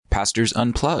Pastors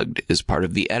Unplugged is part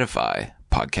of the Edify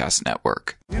podcast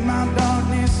network. In my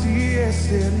darkness, he has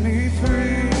set me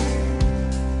free.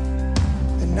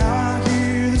 And now I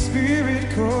hear the Spirit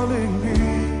calling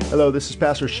me. Hello, this is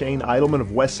Pastor Shane Eidelman of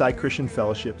Westside Christian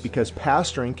Fellowship. Because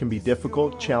pastoring can be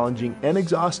difficult, challenging, and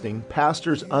exhausting,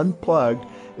 Pastors Unplugged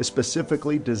is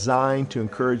specifically designed to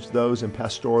encourage those in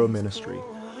pastoral ministry.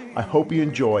 I hope you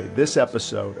enjoy this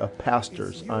episode of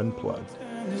Pastors Unplugged.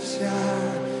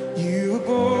 You were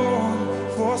born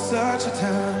for such a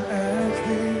time as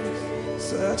this,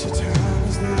 such a time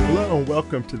as this. Hello and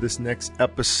welcome to this next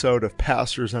episode of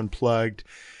Pastors Unplugged.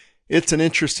 It's an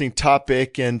interesting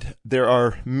topic and there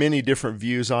are many different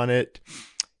views on it.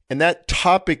 And that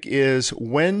topic is,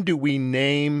 when do we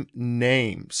name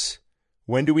names?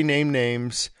 When do we name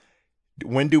names?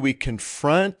 When do we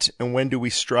confront and when do we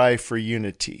strive for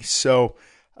unity? So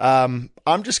I'm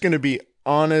just going to be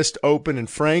honest, open, and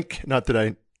frank. Not that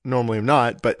I normally am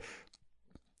not, but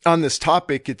on this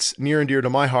topic, it's near and dear to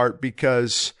my heart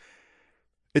because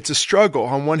it's a struggle.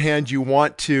 On one hand, you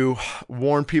want to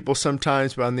warn people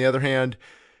sometimes, but on the other hand,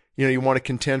 you want to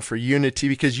contend for unity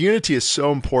because unity is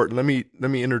so important.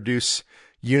 Let me introduce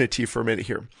unity for a minute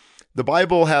here. The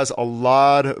Bible has a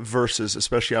lot of verses,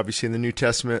 especially obviously in the New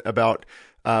Testament, about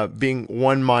being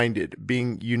one-minded,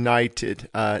 being united,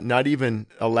 not even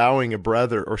allowing a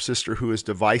brother or sister who is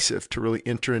divisive to really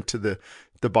enter into the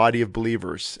body of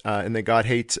believers, and that God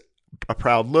hates a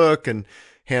proud look and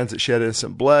hands that shed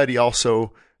innocent blood. He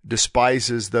also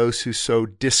despises those who sow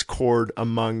discord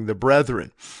among the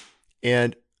brethren.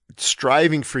 And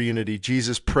striving for unity,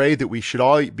 Jesus prayed that we should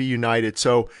all be united.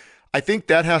 So I think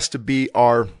that has to be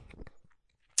our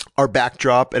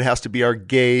backdrop. It has to be our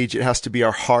gauge. It has to be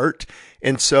our heart.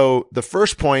 And so the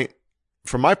first point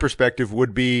from my perspective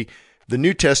would be the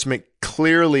New Testament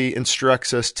clearly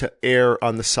instructs us to err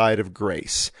on the side of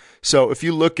grace. So if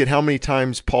you look at how many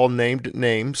times Paul named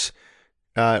names,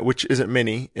 which isn't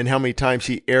many, and how many times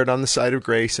he erred on the side of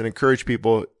grace and encouraged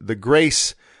people, the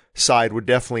grace side would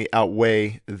definitely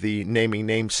outweigh the naming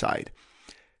name side.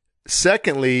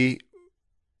 Secondly,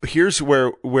 here's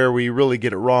where we really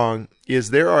get it wrong, is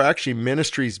there are actually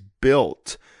ministries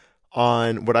built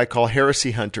on what I call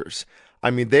heresy hunters.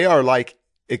 I mean, they are like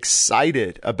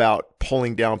excited about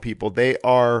pulling down people. They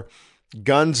are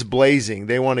guns blazing.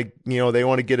 They want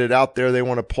to get it out there. They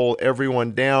want to pull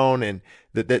everyone down and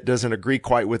that doesn't agree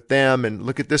quite with them. And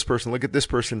look at this person, look at this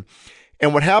person.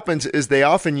 And what happens is they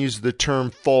often use the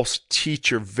term false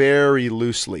teacher very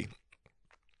loosely.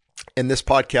 And this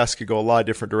podcast could go a lot of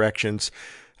different directions,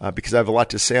 because I have a lot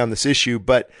to say on this issue.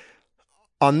 But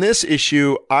on this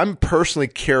issue, I'm personally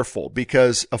careful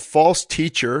because a false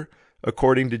teacher,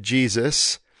 according to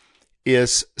Jesus,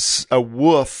 is a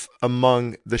wolf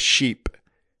among the sheep.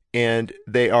 And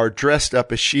they are dressed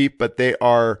up as sheep, but they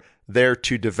are there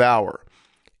to devour.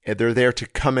 And they're there to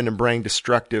come in and bring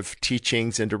destructive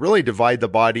teachings and to really divide the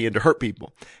body and to hurt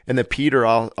people. And then Peter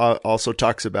also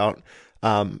talks about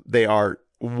they are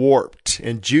warped,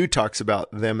 and Jude talks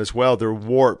about them as well. They're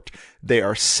warped. They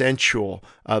are sensual.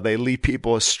 They lead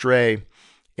people astray,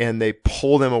 and they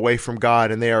pull them away from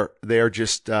God. And they are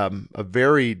just a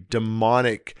very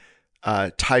demonic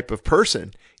type of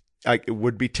person. It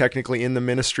would be technically in the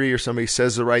ministry, or somebody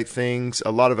says the right things.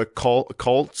 A lot of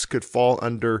cults could fall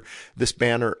under this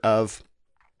banner of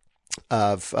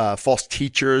false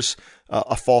teachers.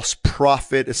 A false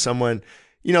prophet is someone,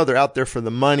 they're out there for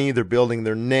the money. They're building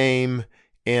their name.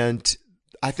 And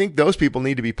I think those people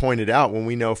need to be pointed out when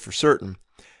we know for certain.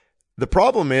 The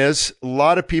problem is a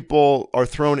lot of people are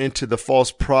thrown into the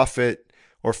false prophet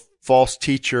or false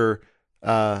teacher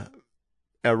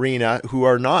arena who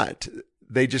are not.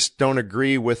 They just don't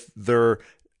agree with their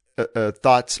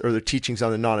thoughts or their teachings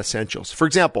on the non-essentials. For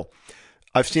example,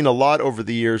 I've seen a lot over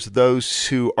the years, those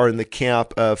who are in the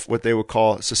camp of what they would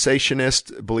call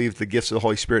cessationists, believe the gifts of the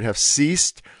Holy Spirit have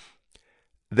ceased.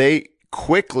 They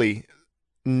quickly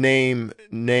name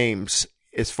names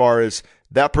as far as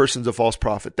that person's a false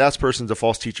prophet, that person's a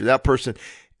false teacher, that person.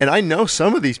 And I know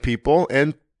some of these people,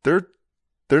 and they're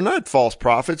not false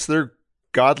prophets. They're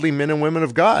godly men and women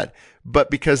of God. But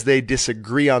because they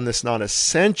disagree on this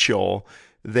non-essential,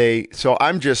 I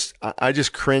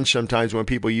just cringe sometimes when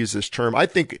people use this term. I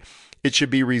think it should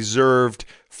be reserved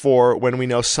for when we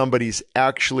know somebody's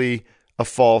actually a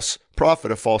false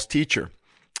prophet, a false teacher.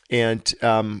 And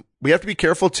we have to be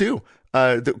careful too.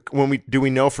 Do we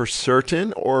know for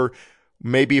certain, or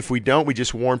maybe if we don't, we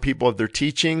just warn people of their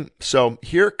teaching. So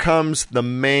here comes the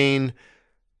main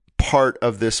part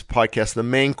of this podcast. The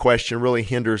main question really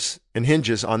hinges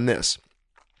on this.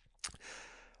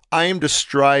 I am to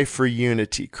strive for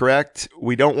unity, correct?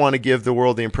 We don't want to give the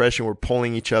world the impression we're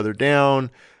pulling each other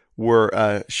down,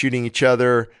 we're shooting each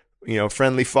other,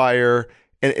 friendly fire.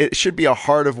 And it should be a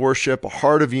heart of worship, a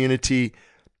heart of unity.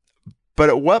 But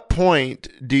at what point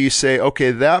do you say,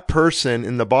 okay, that person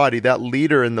in the body, that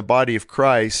leader in the body of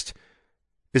Christ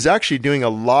is actually doing a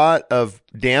lot of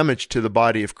damage to the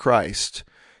body of Christ?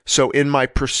 So in my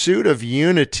pursuit of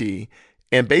unity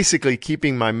and basically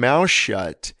keeping my mouth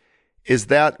shut, is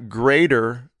that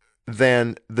greater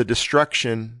than the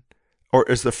destruction, or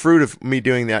is the fruit of me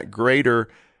doing that greater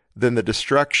than the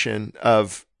destruction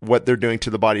of what they're doing to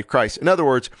the body of Christ? In other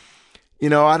words,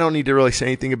 I don't need to really say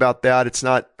anything about that. It's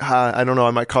not, I don't know,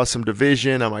 I might cause some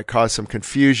division. I might cause some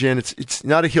confusion. It's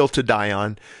not a hill to die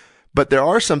on, but there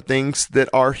are some things that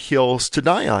are hills to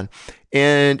die on.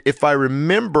 And if I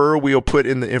remember, we'll put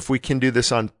in if we can do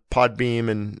this on Podbeam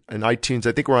and iTunes,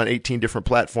 I think we're on 18 different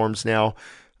platforms now.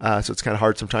 So it's kind of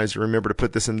hard sometimes to remember to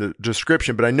put this in the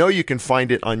description, but I know you can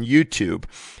find it on YouTube.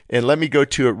 And let me go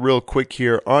to it real quick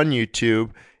here on YouTube.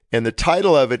 And the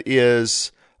title of it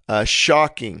is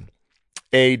Shocking,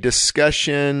 a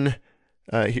discussion.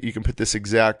 You can put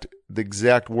the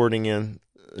exact wording in.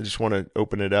 I just want to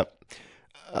open it up.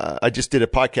 I just did a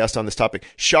podcast on this topic.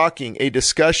 Shocking, a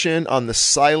discussion on the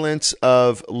silence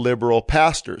of liberal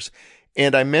pastors.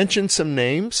 And I mentioned some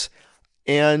names,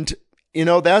 and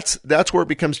that's where it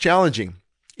becomes challenging.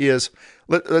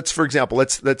 Let's for example,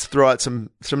 let's throw out some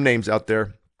names out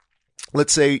there.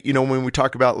 Let's say, when we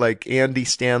talk about like Andy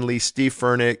Stanley, Steve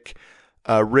Furtick,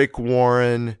 Rick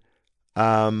Warren,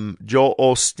 Joel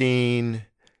Osteen,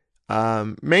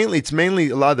 it's mainly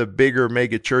a lot of the bigger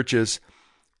mega churches.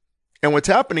 And what's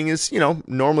happening is,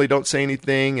 normally don't say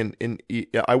anything. And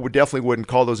I definitely wouldn't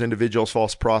call those individuals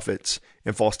false prophets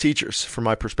and false teachers from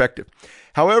my perspective.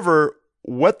 However,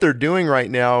 what they're doing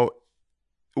right now,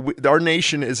 our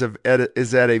nation is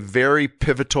at a very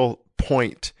pivotal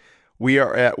point. We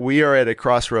are at a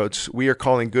crossroads. We are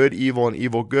calling good evil and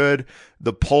evil good.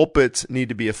 The pulpits need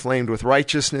to be aflamed with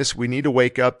righteousness. We need to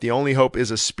wake up. The only hope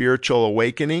is a spiritual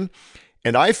awakening.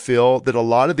 And I feel that a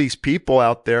lot of these people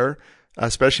out there,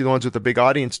 especially the ones with a big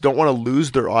audience, don't want to lose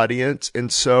their audience.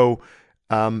 And so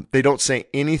they don't say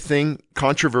anything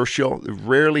controversial.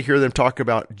 Rarely hear them talk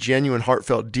about genuine,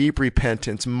 heartfelt, deep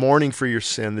repentance, mourning for your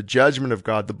sin, the judgment of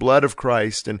God, the blood of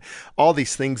Christ, and all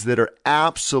these things that are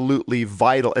absolutely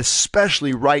vital,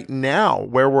 especially right now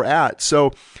where we're at.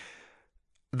 So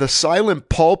the silent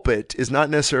pulpit is not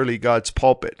necessarily God's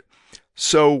pulpit.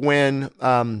 So when,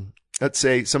 let's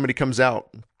say somebody comes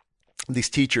out, these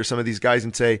teachers, some of these guys,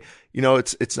 and say,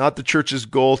 it's not the church's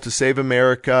goal to save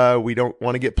America. We don't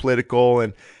want to get political.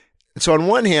 And so on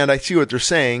one hand, I see what they're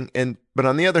saying. But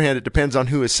on the other hand, it depends on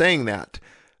who is saying that,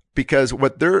 because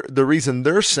the reason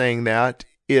they're saying that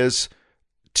is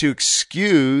to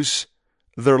excuse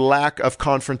their lack of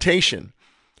confrontation.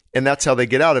 And that's how they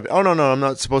get out of it. Oh, no, I'm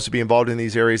not supposed to be involved in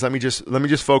these areas. Let me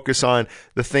just focus on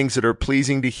the things that are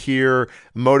pleasing to hear,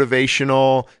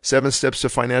 motivational, 7 steps to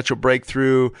financial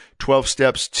breakthrough, 12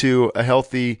 steps to a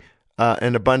healthy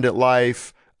and abundant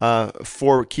life,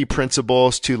 4 key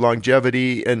principles to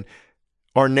longevity. And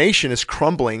our nation is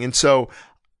crumbling. And so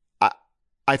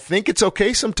I think it's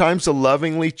okay sometimes to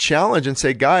lovingly challenge and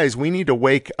say, guys, we need to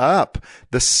wake up.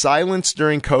 The silence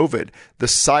during COVID, the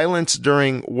silence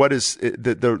during what is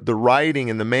the rioting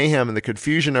and the mayhem and the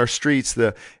confusion in our streets,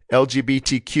 the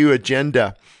LGBTQ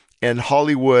agenda and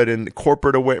Hollywood and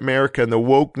corporate America and the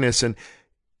wokeness. And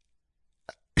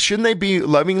shouldn't they be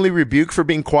lovingly rebuked for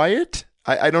being quiet?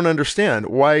 I don't understand.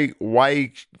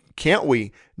 Why can't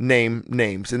we name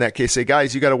names? In that case, say,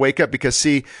 guys, you got to wake up, because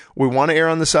see, we want to err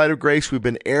on the side of grace. We've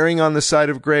been erring on the side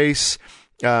of grace.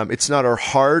 It's not our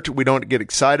heart. We don't get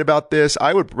excited about this.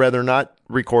 I would rather not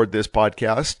record this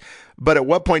podcast. But at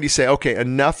what point do you say, okay,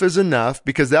 enough is enough?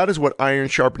 Because that is what iron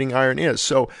sharpening iron is.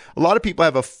 So a lot of people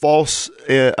have a false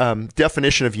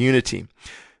definition of unity.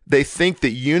 They think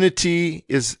that unity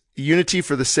is unity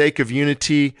for the sake of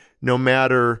unity, no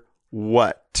matter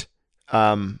what.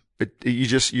 You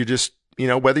just,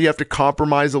 whether you have to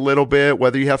compromise a little bit,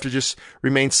 whether you have to just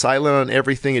remain silent on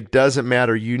everything, it doesn't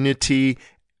matter. Unity,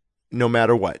 no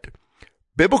matter what.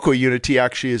 Biblical unity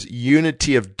actually is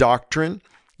unity of doctrine,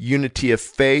 unity of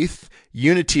faith.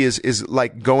 Unity is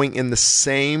like going in the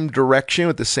same direction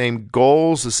with the same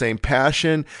goals, the same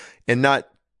passion, and not,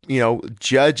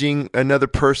 judging another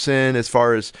person as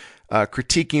far as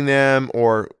critiquing them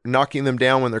or knocking them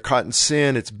down when they're caught in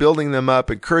sin. It's building them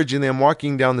up, encouraging them,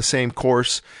 walking down the same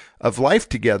course of life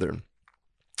together.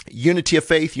 Unity of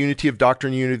faith, unity of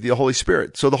doctrine, unity of the Holy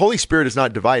Spirit. So the Holy Spirit is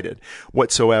not divided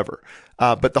whatsoever.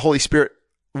 But the Holy Spirit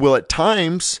will at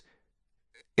times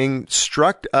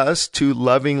instruct us to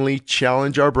lovingly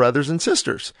challenge our brothers and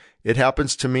sisters. It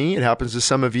happens to me. It happens to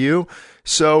some of you.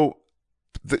 So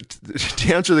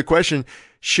to answer the question,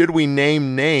 should we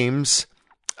name names?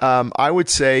 I would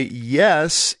say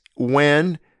yes,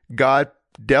 when God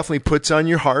definitely puts on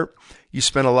your heart. You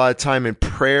spend a lot of time in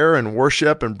prayer and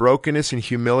worship and brokenness and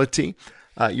humility.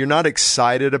 You're not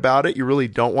excited about it. You really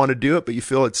don't want to do it, but you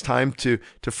feel it's time to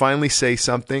finally say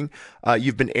something.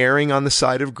 You've been erring on the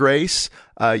side of grace.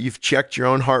 You've checked your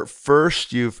own heart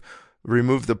first. You've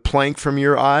removed the plank from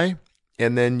your eye,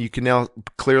 and then you can now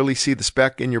clearly see the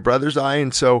speck in your brother's eye.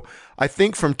 And so I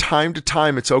think from time to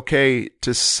time, it's okay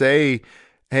to say,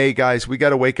 hey guys, we got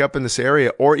to wake up in this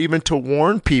area, or even to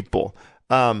warn people.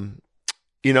 I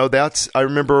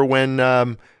remember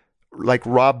when, like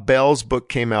Rob Bell's book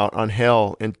came out on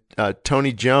hell, and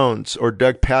Tony Jones or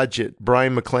Doug Padgett,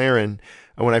 Brian McLaren,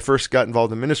 when I first got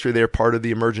involved in ministry, they were part of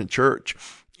the Emergent Church.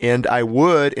 And I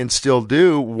would, and still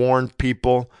do, warn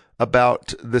people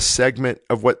about this segment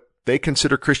of what they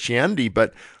consider Christianity.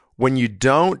 But when you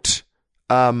don't,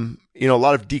 a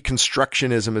lot of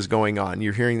deconstructionism is going on.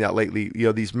 You're hearing that lately.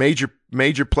 These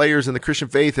major players in the Christian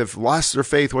faith have lost their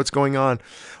faith. What's going on?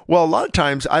 Well, a lot of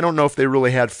times, I don't know if they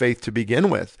really had faith to begin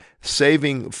with.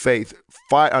 Saving faith,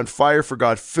 on fire for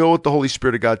God, filled with the Holy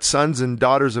Spirit of God, sons and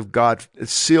daughters of God,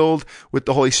 sealed with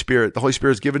the Holy Spirit. The Holy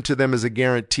Spirit is given to them as a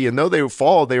guarantee. And though they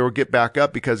fall, they will get back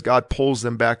up because God pulls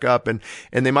them back up. And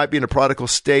they might be in a prodigal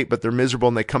state, but they're miserable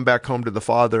and they come back home to the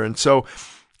Father. And so,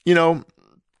 a lot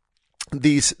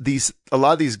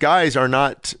of these guys are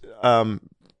not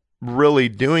really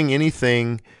doing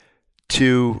anything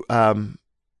to.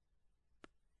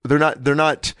 They're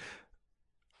not.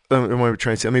 What am I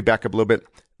trying to say? Let me back up a little bit.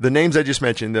 The names I just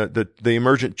mentioned, the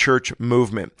Emergent Church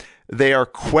movement, they are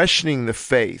questioning the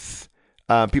faith.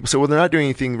 People say, well, they're not doing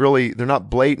anything really. They're not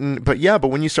blatant, but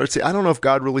when you start saying, I don't know if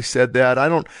God really said that. I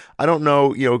don't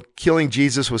know. Killing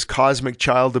Jesus was cosmic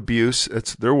child abuse.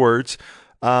 That's their words.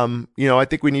 I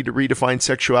think we need to redefine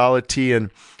sexuality,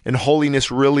 and holiness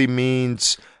really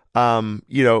means,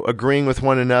 agreeing with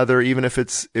one another, even if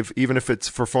it's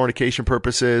for fornication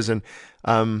purposes. And,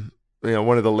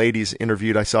 one of the ladies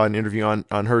interviewed, I saw an interview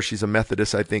on her. She's a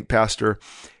Methodist, I think, pastor.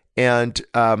 And,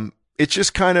 it's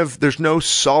just kind of, there's no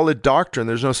solid doctrine.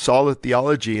 There's no solid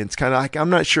theology. And it's kind of like,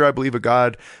 I'm not sure I believe that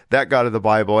God of the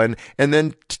Bible. And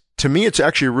then to me, it's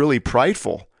actually really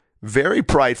prideful. Very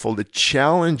prideful to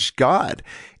challenge God.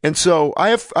 And so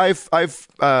I've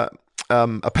a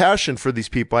passion for these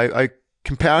people. I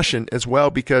compassion as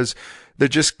well, because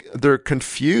they're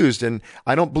confused, and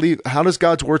I don't believe, how does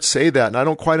God's word say that? And I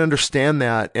don't quite understand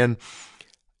that. And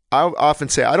I often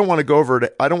say, I don't want to go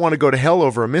to hell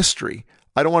over a mystery.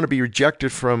 I don't want to be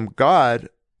rejected from God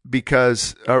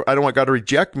because I don't want God to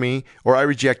reject me, or I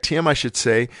reject him, I should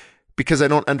say, because I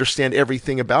don't understand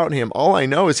everything about him. All I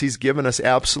know is he's given us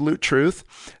absolute truth.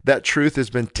 That truth has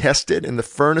been tested in the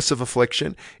furnace of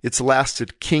affliction. It's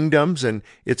lasted kingdoms, and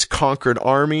it's conquered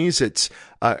armies. It's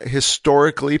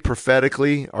historically,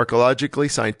 prophetically, archaeologically,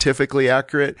 scientifically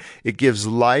accurate. It gives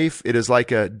life. It is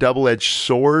like a double-edged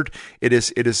sword. It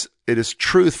is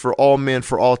truth for all men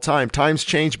for all time. Times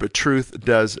change, but truth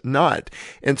does not.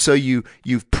 And so you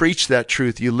preach that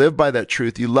truth. You live by that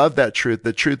truth. You love that truth.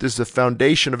 The truth is the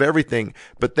foundation of everything.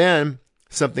 But then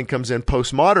something comes in,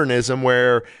 postmodernism,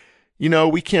 where,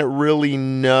 we can't really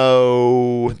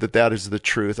know that is the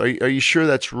truth. Are you sure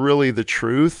that's really the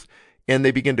truth? And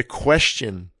they begin to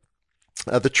question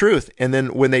the truth. And then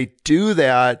when they do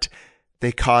that,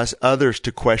 they cause others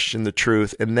to question the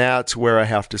truth. And that's where I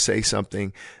have to say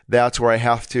something. That's where I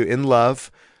have to, in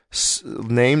love,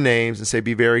 name names and say,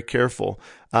 be very careful.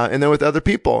 And then with other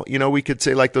people, we could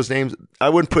say, like, those names. I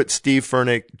wouldn't put Steve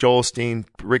Furnick, Joel Osteen,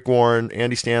 Rick Warren,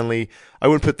 Andy Stanley. I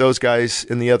wouldn't put those guys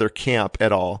in the other camp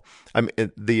at all. I mean,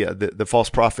 the false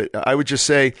prophet. I would just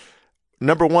say,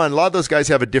 number one, a lot of those guys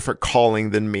have a different calling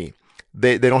than me.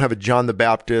 They don't have a John the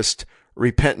Baptist,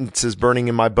 repentance is burning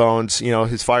in my bones.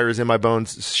 His fire is in my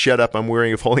bones. Shut up. I'm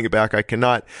weary of holding it back. I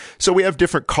cannot. So we have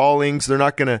different callings. They're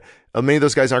not going to, many of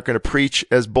those guys aren't going to preach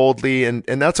as boldly, and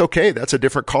that's okay. That's a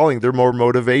different calling. They're more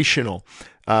motivational.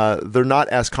 They're not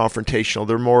as confrontational.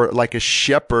 They're more like a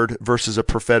shepherd versus a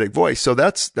prophetic voice. So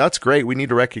that's great. We need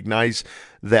to recognize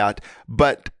that.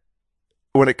 But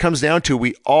when it comes down to,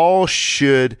 we all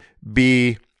should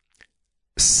be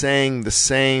saying the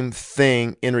same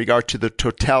thing in regard to the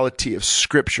totality of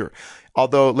Scripture.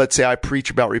 Although, let's say I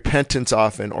preach about repentance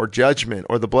often, or judgment,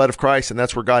 or the blood of Christ, and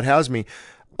that's where God has me.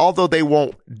 Although they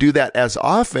won't do that as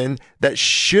often, that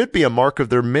should be a mark of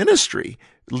their ministry,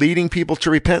 leading people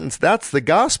to repentance. That's the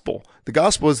gospel. The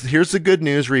gospel is, here's the good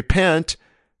news, repent,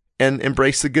 and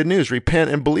embrace the good news,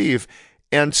 repent and believe.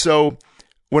 And so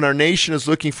when our nation is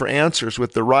looking for answers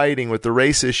with the rioting, with the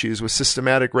race issues, with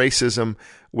systematic racism,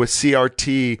 with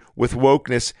CRT, with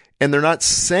wokeness, and they're not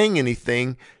saying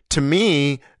anything, to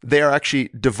me, they are actually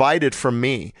divided from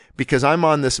me, because I'm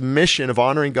on this mission of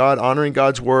honoring God, honoring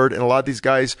God's word. And a lot of these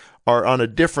guys are on a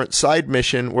different side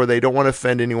mission where they don't want to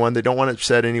offend anyone. They don't want to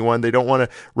upset anyone. They don't want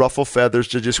to ruffle feathers.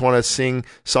 They just want to sing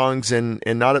songs and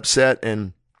not upset.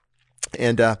 And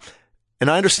I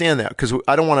understand that, because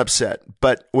I don't want to upset.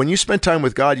 But when you spend time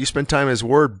with God, you spend time in His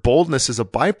Word, boldness is a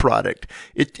byproduct.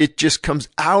 It just comes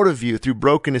out of you through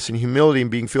brokenness and humility and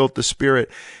being filled with the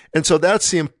Spirit. And so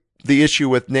that's the issue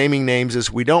with naming names,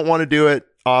 is we don't want to do it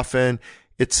often.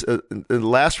 It's a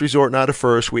last resort, not a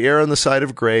first. We err on the side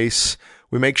of grace.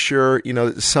 We make sure,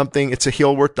 it's a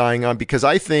hill worth dying on, because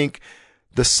I think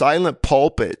the silent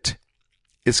pulpit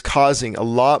is causing a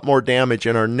lot more damage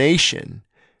in our nation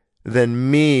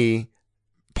than me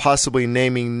possibly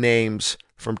naming names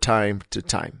from time to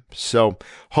time. So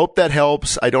hope that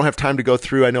helps. I don't have time to go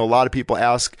through. I know a lot of people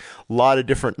ask a lot of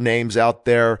different names out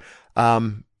there.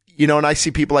 And I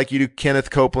see people like you do,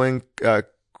 Kenneth Copeland,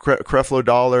 Creflo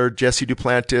Dollar, Jesse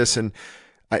Duplantis, and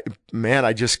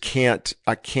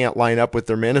I can't line up with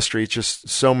their ministry. It's just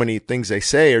so many things they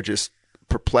say are just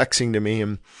perplexing to me.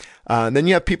 And then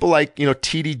you have people like,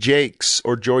 T.D. Jakes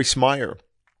or Joyce Meyer.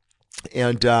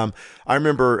 And I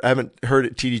remember, I haven't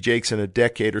heard T.D. Jakes in a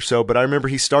decade or so, but I remember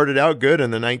he started out good in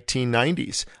the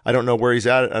 1990s. I don't know where he's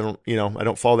at. I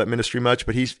don't follow that ministry much,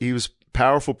 but he was a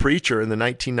powerful preacher in the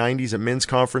 1990s at men's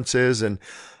conferences. And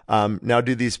now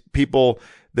do these people,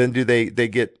 then do they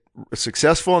get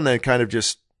successful and then kind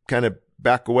of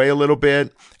back away a little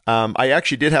bit? I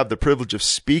actually did have the privilege of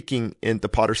speaking in the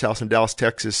Potter's House in Dallas,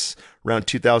 Texas around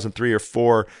 2003 or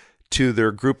 4 to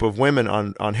their group of women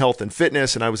on health and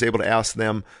fitness. And I was able to ask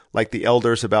them, like the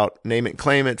elders, about name it,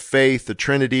 claim it, faith, the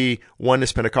Trinity,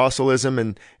 oneness,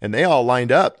 Pentecostalism. And they all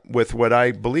lined up with what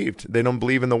I believed. They don't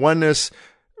believe in the oneness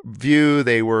view.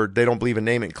 They don't believe in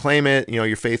name it, claim it.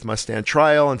 Your faith must stand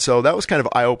trial. And so that was kind of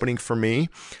eye-opening for me.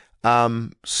 I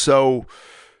don't know.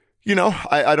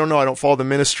 I don't follow the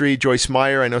ministry. Joyce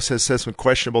Meyer, I know, says some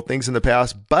questionable things in the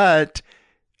past, but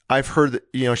I've heard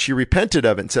that, she repented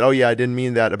of it and said, oh yeah, I didn't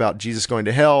mean that about Jesus going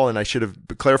to hell, and I should have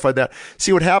clarified that.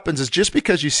 See, what happens is, just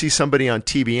because you see somebody on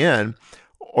TBN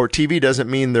or TV doesn't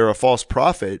mean they're a false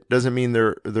prophet, doesn't mean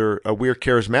they're a weird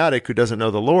charismatic who doesn't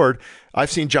know the Lord. I've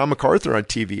seen John MacArthur on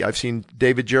TV. I've seen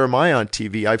David Jeremiah on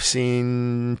TV. I've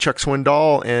seen Chuck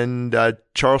Swindoll and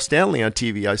Charles Stanley on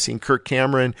TV. I've seen Kirk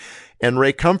Cameron and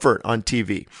Ray Comfort on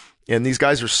TV. And these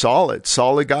guys are solid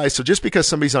guys. So just because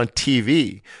somebody's on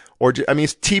TV,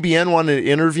 if TBN wanted to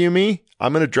interview me,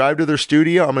 I'm going to drive to their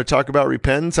studio. I'm going to talk about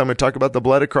repentance. I'm going to talk about the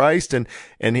blood of Christ, and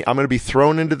I'm going to be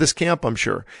thrown into this camp, I'm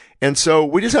sure. And so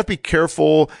we just have to be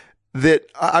careful that,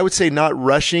 I would say, not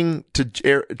rushing to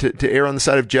err on the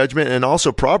side of judgment. And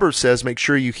also Proverbs says, make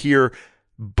sure you hear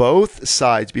both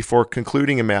sides before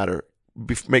concluding a matter.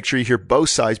 Make sure you hear both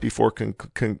sides before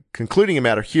concluding a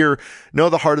matter. Know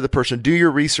the heart of the person. Do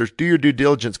your research. Do your due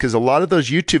diligence, because a lot of those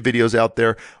YouTube videos out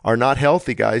there are not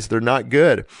healthy, guys. They're not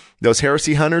good. Those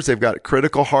heresy hunters, they've got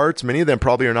critical hearts. Many of them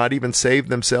probably are not even saved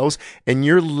themselves, and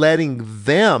you're letting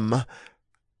them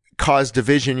cause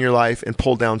division in your life and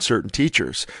pull down certain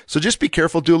teachers. So just be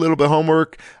careful. Do a little bit of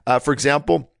homework. For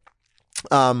example,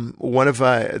 one of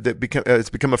it's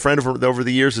become a friend over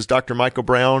the years is Dr. Michael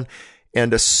Brown.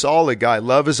 And a solid guy.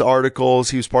 Love his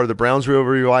articles. He was part of the Brownsville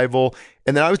revival.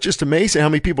 And then I was just amazed at how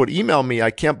many people would email me.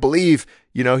 I can't believe,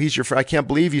 he's your friend. I can't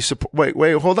believe you support.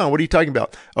 Wait, hold on. What are you talking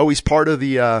about? Oh, he's part of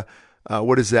the,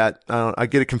 what is that? I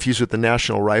get it confused with the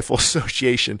National Rifle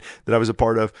Association that I was a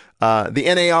part of.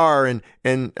 The NAR and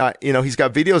he's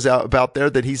got videos out about there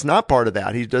that he's not part of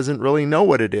that. He doesn't really know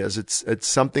what it is. It's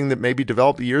something that maybe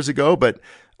developed years ago, but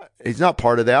he's not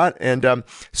part of that. And,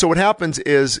 so what happens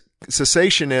is,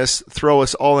 cessationists throw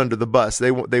us all under the bus. They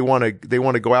want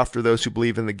to go after those who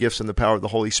believe in the gifts and the power of the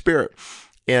Holy Spirit.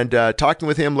 And talking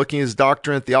with him, looking at his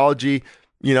doctrine, theology,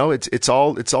 it's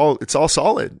all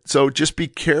solid. So just be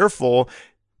careful.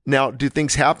 Now, do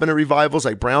things happen at revivals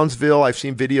like Brownsville? I've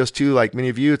seen videos too, like many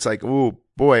of you. It's like, oh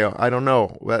boy, I don't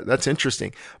know. That's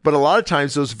interesting. But a lot of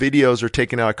times those videos are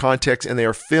taken out of context and they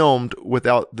are filmed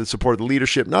without the support of the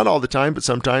leadership. Not all the time, but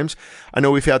sometimes. I know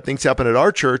we've had things happen at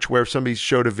our church where if somebody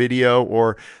showed a video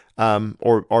or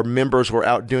our members were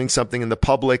out doing something in the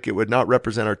public, it would not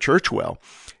represent our church well.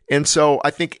 And so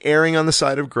I think erring on the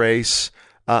side of grace,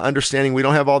 understanding we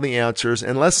don't have all the answers,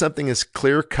 unless something is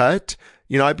clear cut,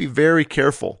 I'd be very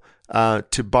careful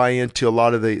to buy into a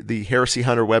lot of the heresy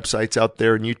hunter websites out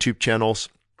there and YouTube channels.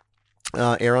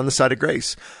 Err on the side of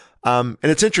grace. And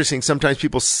it's interesting. Sometimes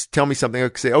people tell me something,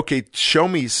 like say, okay, show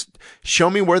me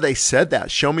where they said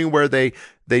that. Show me where they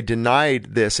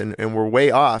denied this and we're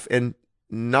way off. And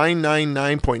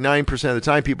 999.9% of the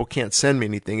time, people can't send me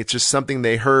anything. It's just something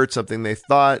they heard, something they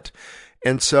thought.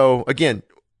 And so again,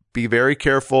 be very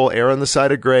careful, err on the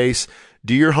side of grace,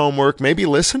 do your homework, maybe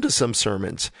listen to some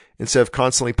sermons instead of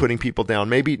constantly putting people down.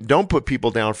 Maybe don't put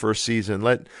people down for a season.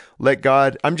 Let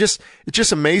God, it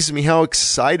just amazes me how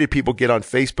excited people get on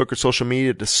Facebook or social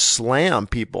media to slam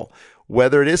people,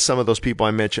 whether it is some of those people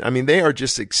I mentioned. I mean, they are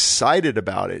just excited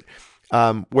about it.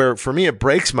 Where for me, it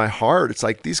breaks my heart. It's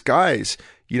like these guys,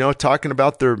 talking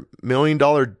about their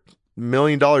 $1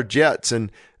 million jets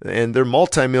and they're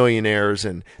multimillionaires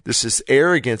and this is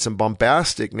arrogance and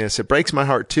bombasticness. It breaks my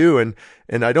heart too.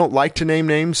 And I don't like to name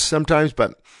names sometimes,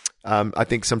 but, I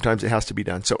think sometimes it has to be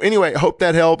done. So anyway, I hope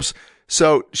that helps.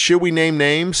 So should we name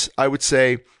names? I would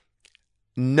say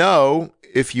no,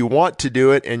 if you want to do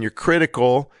it and you're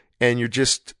critical and you're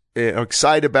just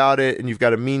excited about it and you've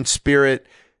got a mean spirit,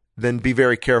 then be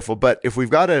very careful. But if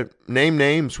we've got to name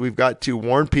names, we've got to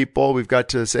warn people. We've got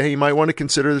to say, hey, you might want to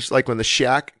consider this. Like when The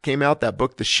Shack came out, that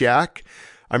book, The Shack,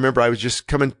 I remember I was just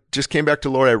came back to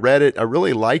the Lord. I read it. I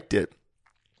really liked it,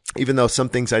 even though some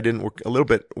things I didn't work a little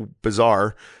bit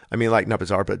bizarre. I mean, like not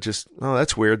bizarre, but just, oh,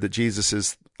 that's weird that Jesus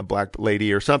is a black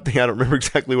lady or something. I don't remember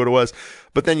exactly what it was.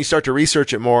 But then you start to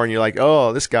research it more and you're like,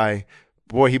 oh, this guy,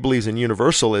 boy, he believes in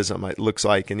universalism, it looks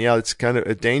like. And yeah, it's kind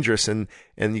of dangerous. And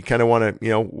you kind of want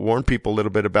to, warn people a little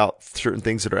bit about certain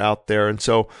things that are out there. And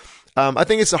so, I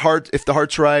think it's if the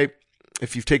heart's right,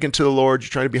 if you've taken to the Lord,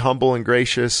 you're trying to be humble and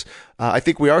gracious. I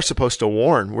think we are supposed to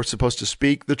warn. We're supposed to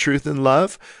speak the truth in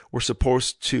love. We're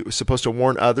supposed to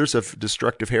warn others of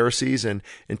destructive heresies and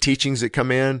teachings that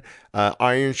come in.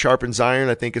 Iron sharpens iron.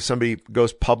 I think if somebody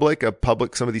goes public,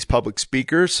 some of these public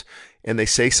speakers, and they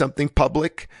say something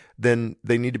public, then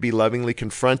they need to be lovingly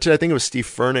confronted. I think it was Steve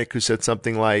Furtick who said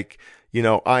something like,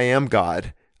 I am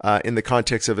God. In the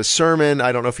context of a sermon.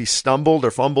 I don't know if he stumbled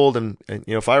or fumbled. And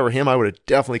if I were him, I would have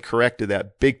definitely corrected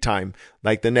that big time,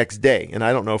 like the next day. And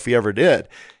I don't know if he ever did.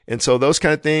 And so those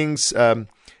kind of things, Joel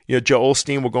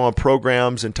Osteen will go on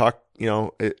programs and talk,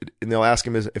 and they'll ask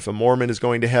him if a Mormon is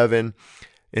going to heaven.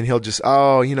 And he'll just,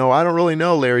 I don't really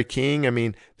know, Larry King. I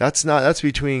mean, that's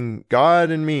between God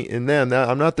and me and them.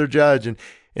 I'm not their judge.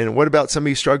 And what about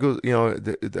somebody who struggles,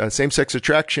 the same-sex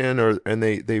attraction, and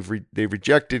they've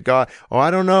rejected God? Oh, I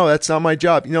don't know. That's not my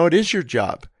job. It is your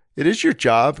job. It is your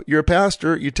job. You're a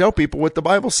pastor. You tell people what the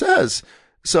Bible says.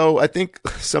 So I think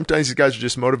sometimes these guys are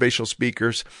just motivational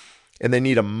speakers, and they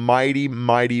need a mighty,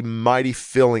 mighty, mighty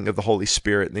filling of the Holy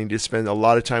Spirit. They need to spend a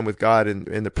lot of time with God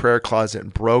in the prayer closet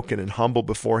and broken and humble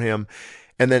before Him.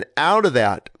 And then out of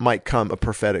that might come a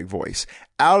prophetic voice.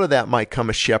 Out of that might come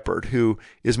a shepherd who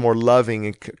is more loving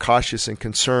and cautious and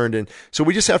concerned. And so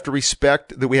we just have to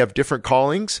respect that we have different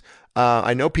callings.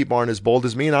 I know people aren't as bold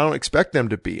as me, and I don't expect them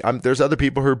to be. There's other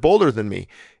people who are bolder than me.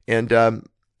 And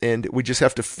we just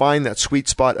have to find that sweet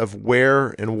spot of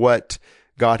where and what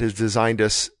God has designed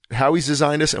us, how He's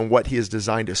designed us, and what He has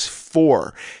designed us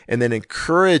for, and then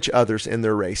encourage others in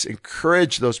their race.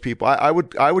 Encourage those people. I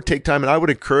would take time and I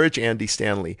would encourage Andy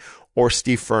Stanley or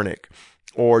Steve Furtick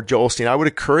or Joel Osteen. I would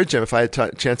encourage them if I had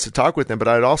a chance to talk with them, but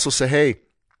I'd also say, hey,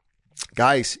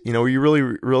 guys, you really,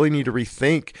 really need to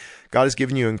rethink. God has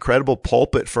given you an incredible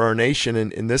pulpit for our nation,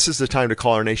 and this is the time to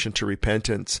call our nation to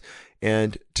repentance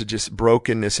and to just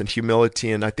brokenness and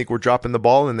humility. And I think we're dropping the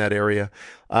ball in that area.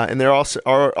 And there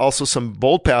are also some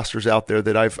bold pastors out there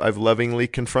that I've lovingly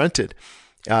confronted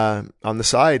on the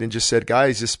side and just said,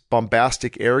 guys, this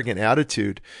bombastic, arrogant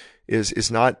attitude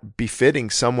is not befitting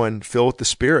someone filled with the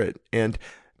Spirit. And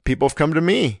people have come to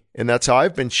me, and that's how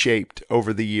I've been shaped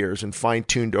over the years and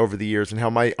fine-tuned over the years, and how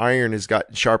my iron has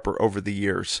gotten sharper over the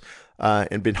years.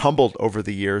 And been humbled over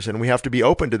the years. And we have to be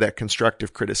open to that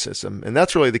constructive criticism. And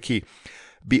that's really the key.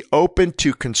 Be open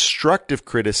to constructive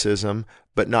criticism,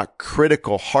 but not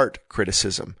critical heart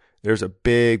criticism. There's a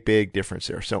big, big difference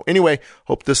there. So anyway,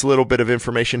 hope this little bit of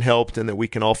information helped and that we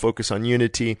can all focus on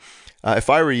unity. If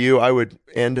I were you, I would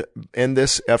end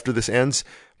this after this ends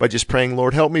by just praying,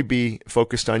 Lord, help me be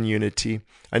focused on unity.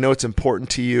 I know it's important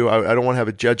to you. I don't want to have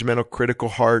a judgmental, critical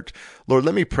heart. Lord,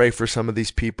 let me pray for some of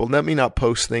these people. Let me not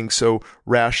post things so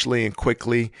rashly and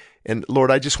quickly. And Lord,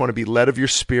 I just want to be led of your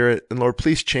Spirit. And Lord,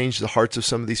 please change the hearts of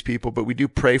some of these people. But we do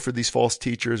pray for these false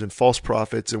teachers and false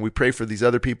prophets. And we pray for these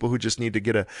other people who just need to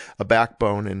get a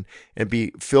backbone and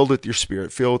be filled with your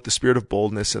Spirit, filled with the spirit of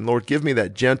boldness. And Lord, give me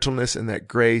that gentleness and that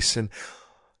grace. And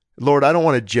Lord, I don't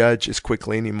want to judge as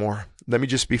quickly anymore. Let me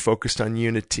just be focused on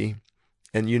unity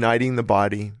and uniting the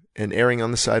body and erring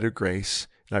on the side of grace.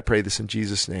 And I pray this in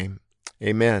Jesus' name.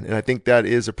 Amen. And I think that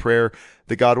is a prayer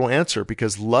that God will answer,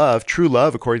 because love, true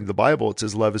love, according to the Bible, it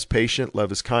says love is patient,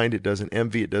 love is kind, it doesn't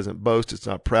envy, it doesn't boast, it's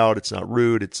not proud, it's not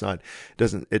rude, it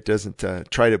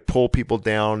doesn't try to pull people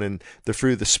down. And the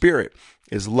fruit of the Spirit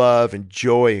is love and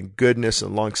joy and goodness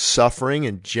and long suffering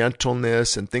and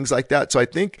gentleness and things like that. So I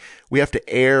think we have to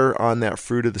err on that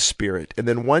fruit of the Spirit. And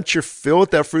then once you're filled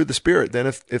with that fruit of the Spirit, then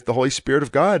if the Holy Spirit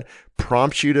of God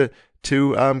prompts you to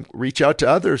reach out to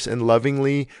others and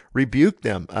lovingly rebuke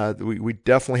them. We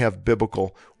definitely have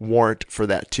biblical warrant for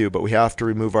that too, but we have to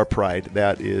remove our pride.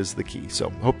 That is the key. So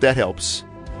hope that helps.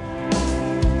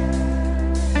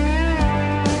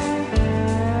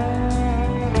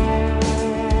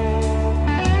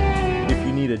 If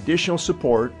you need additional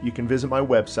support, you can visit my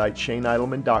website,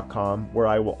 ShaneIdleman.com, where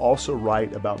I will also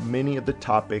write about many of the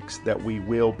topics that we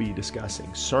will be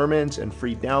discussing. Sermons and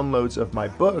free downloads of my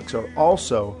books are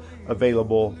also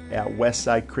available at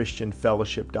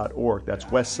westsidechristianfellowship.org. That's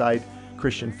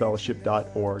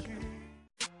westsidechristianfellowship.org.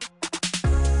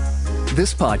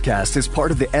 This podcast is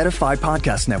part of the Edify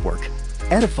Podcast Network.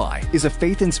 Edify is a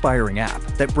faith-inspiring app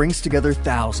that brings together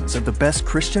thousands of the best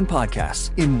Christian podcasts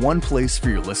in one place for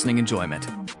your listening enjoyment.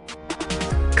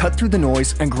 Cut through the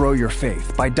noise and grow your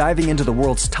faith by diving into the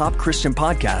world's top Christian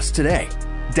podcasts today.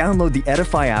 Download the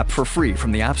Edify app for free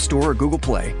from the App Store or Google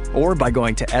Play, or by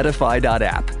going to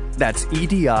edify.app. That's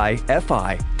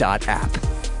edifi.app.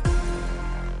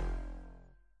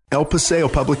 El Paseo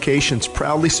Publications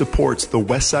proudly supports the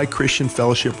Westside Christian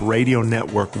Fellowship Radio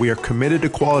Network. We are committed to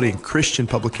quality in Christian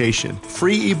publication.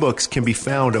 Free ebooks can be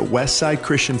found at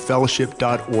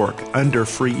westsidechristianfellowship.org under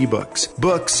free ebooks.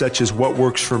 Books such as What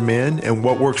Works for Men and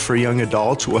What Works for Young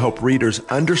Adults will help readers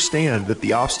understand that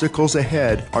the obstacles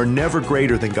ahead are never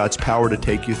greater than God's power to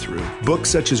take you through. Books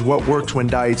such as What Works When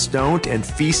Diets Don't and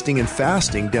Feasting and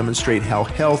Fasting demonstrate how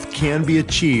health can be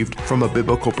achieved from a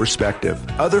biblical perspective.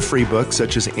 Other free books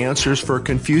such as Answers for a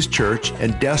Confused Church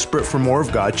and Desperate for More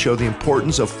of God show the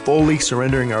importance of fully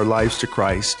surrendering our lives to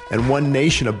Christ. And One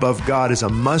Nation Above God is a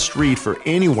must-read for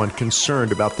anyone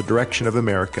concerned about the direction of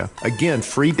America. Again,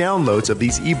 free downloads of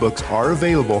these ebooks are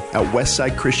available at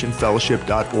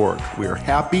westsidechristianfellowship.org. We are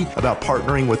happy about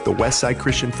partnering with the Westside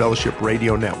Christian Fellowship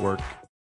Radio Network.